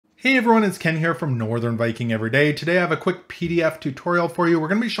Hey everyone, it's Ken here from Northern Viking Everyday. Today I have a quick PDF tutorial for you. We're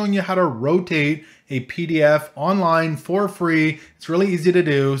going to be showing you how to rotate a PDF online for free. It's really easy to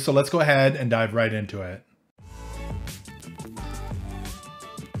do, so let's go ahead and dive right into it.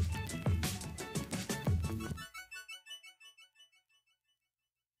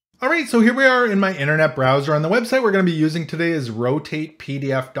 All right, so here we are in my internet browser, and the website we're going to be using today is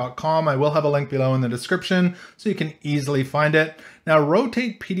rotatepdf.com. I will have a link below in the description so you can easily find it. Now,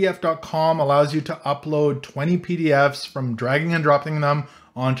 rotatepdf.com allows you to upload 20 PDFs from dragging and dropping them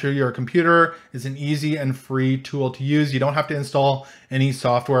onto your computer. It's an easy and free tool to use. You don't have to install any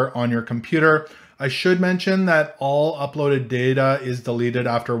software on your computer. I should mention that all uploaded data is deleted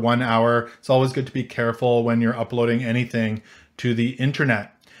after 1 hour. It's always good to be careful when you're uploading anything to the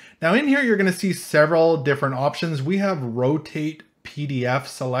internet. Now in here, you're going to see several different options. We have rotate PDF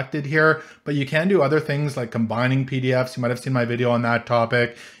selected here, but you can do other things like combining PDFs. You might have seen my video on that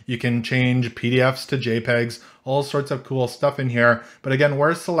topic. You can change PDFs to JPEGs, all sorts of cool stuff in here. But again,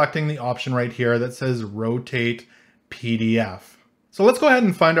 we're selecting the option right here that says rotate PDF. So let's go ahead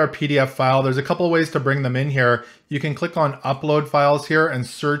and find our PDF file. There's a couple of ways to bring them in here. You can click on upload files here and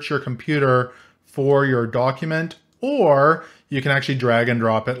search your computer for your document, or you can actually drag and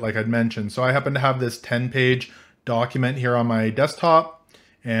drop it like I'd mentioned. So I happen to have this 10-page document here on my desktop,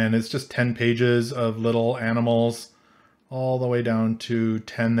 and it's just 10 pages of little animals all the way down to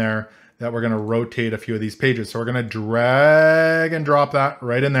 10 there that we're going to rotate a few of these pages. So we're going to drag and drop that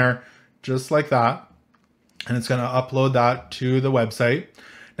right in there, just like that. And it's going to upload that to the website.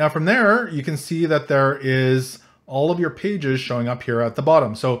 Now from there, you can see that there is all of your pages showing up here at the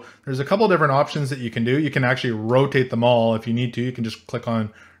bottom. So there's a couple different options that you can do. You can actually rotate them all if you need to. You can just click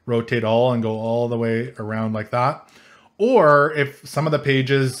on rotate all and go all the way around like that. Or if some of the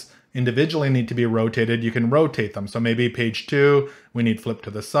pages individually need to be rotated, you can rotate them. So maybe page 2, we need flipped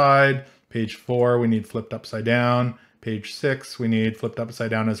to the side. Page 4, we need flipped upside down. Page 6, we need flipped upside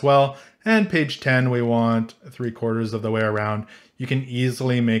down as well. And page 10, we want 3/4 of the way around. You can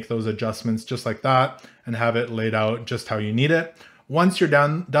easily make those adjustments just like that and have it laid out just how you need it. Once you're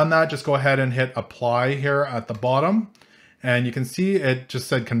done that, just go ahead and hit apply here at the bottom. And you can see it just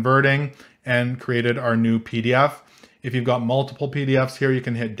said converting and created our new PDF. If you've got multiple PDFs here, you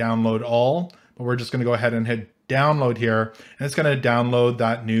can hit download all, but we're just going to go ahead and hit download here, and it's going to download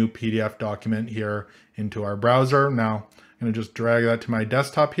that new PDF document here into our browser. Now I'm going to just drag that to my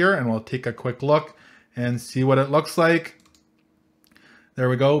desktop here, and we'll take a quick look and see what it looks like. There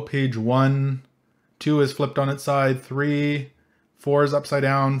we go. Page 1, 2 is flipped on its side, 3, 4 is upside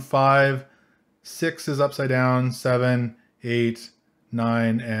down, 5, 6 is upside down, 7, 8,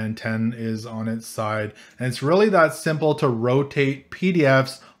 9, and 10 is on its side. And it's really that simple to rotate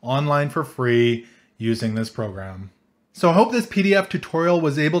PDFs online for free using this program. So I hope this PDF tutorial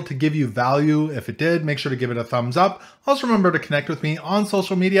was able to give you value. If it did, make sure to give it a thumbs up. Also remember to connect with me on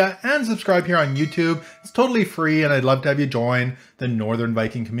social media and subscribe here on YouTube. It's totally free, and I'd love to have you join the Northern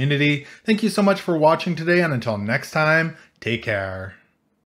Viking community. Thank you so much for watching today, and until next time, take care.